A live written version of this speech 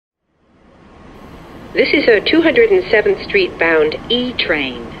This is a 207th Street bound E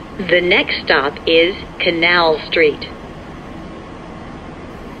train. The next stop is Canal Street.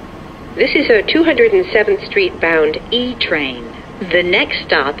 This is a 207th Street bound E train. The next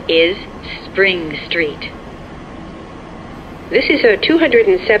stop is Spring Street. This is a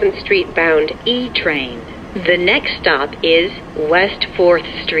 207th Street bound E train. The next stop is West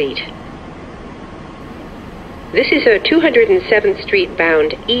 4th Street. This is a 207th Street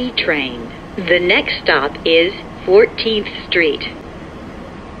bound E train. The next stop is 14th Street.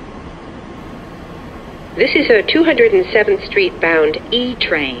 This is a 207th Street bound E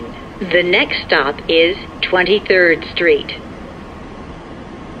train. The next stop is 23rd Street.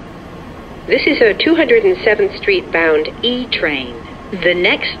 This is a 207th Street bound E train. The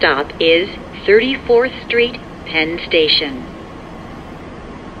next stop is 34th Street, Penn Station.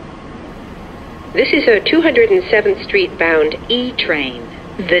 This is a 207th Street bound E train.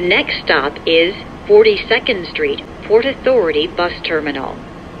 The next stop is 42nd Street, Port Authority Bus Terminal.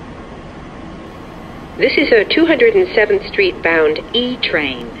 This is a 207th Street bound E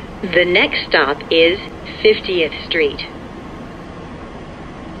train. The next stop is 50th Street.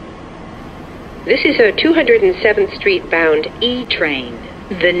 This is a 207th Street bound E train.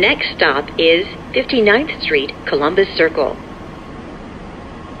 The next stop is 59th Street, Columbus Circle.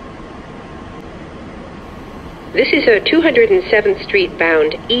 This is a 207th Street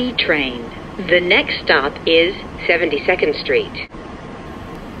bound E train. The next stop is 72nd Street.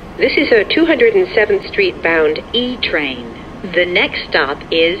 This is a 207th Street bound E train. The next stop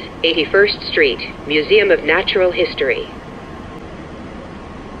is 81st Street, Museum of Natural History.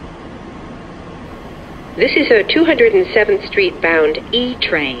 This is a 207th Street bound E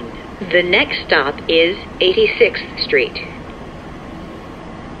train. The next stop is 86th Street.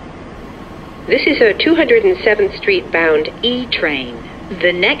 This is a 207th Street bound E train.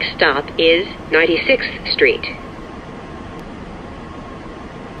 The next stop is 96th Street.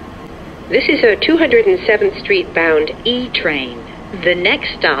 This is a 207th Street bound E train. The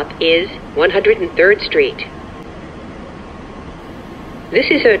next stop is 103rd Street. This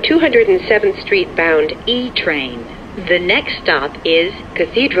is a 207th Street bound E train. The next stop is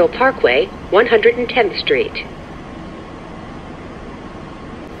Cathedral Parkway, 110th Street.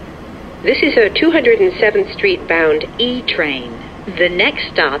 This is a 207th Street bound E train. The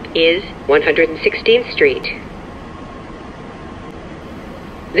next stop is 116th Street.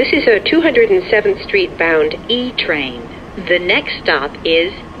 This is a 207th Street bound E train. The next stop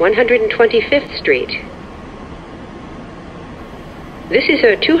is 125th Street. This is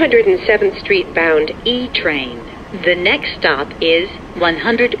a 207th Street bound E train. The next stop is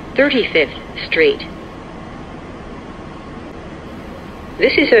 135th Street.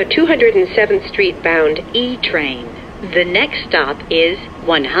 This is a 207th Street bound E train. The next stop is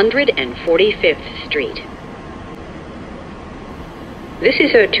 145th Street. This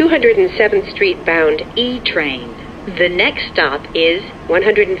is a 207th Street bound E train. The next stop is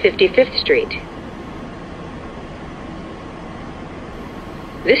 155th Street.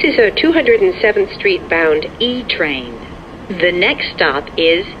 This is a 207th Street bound E train. The next stop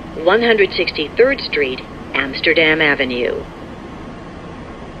is 163rd Street, Amsterdam Avenue.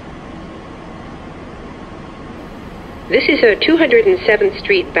 This is a 207th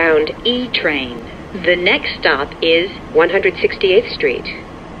Street bound E train. The next stop is 168th Street.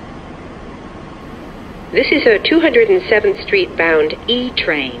 This is a 207th Street bound E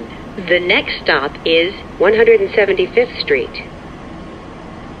train. The next stop is 175th Street.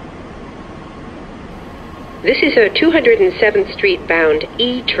 This is a 207th Street bound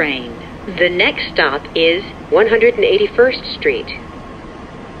E train. The next stop is 181st Street.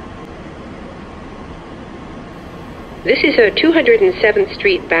 This is a 207th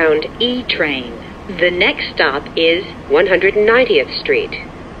Street bound E train. The next stop is 190th Street.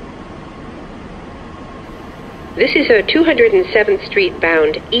 This is a 207th Street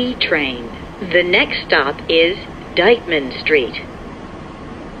bound E train. The next stop is Dyckman Street.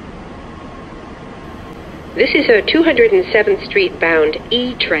 This is a 207th Street bound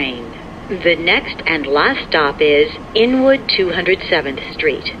E train. The next and last stop is Inwood-207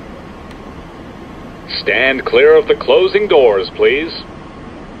 Street. Stand clear of the closing doors, please.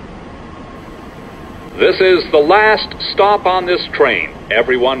 This is the last stop on this train.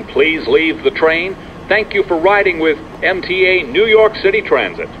 Everyone, please leave the train. Thank you for riding with MTA New York City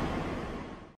Transit.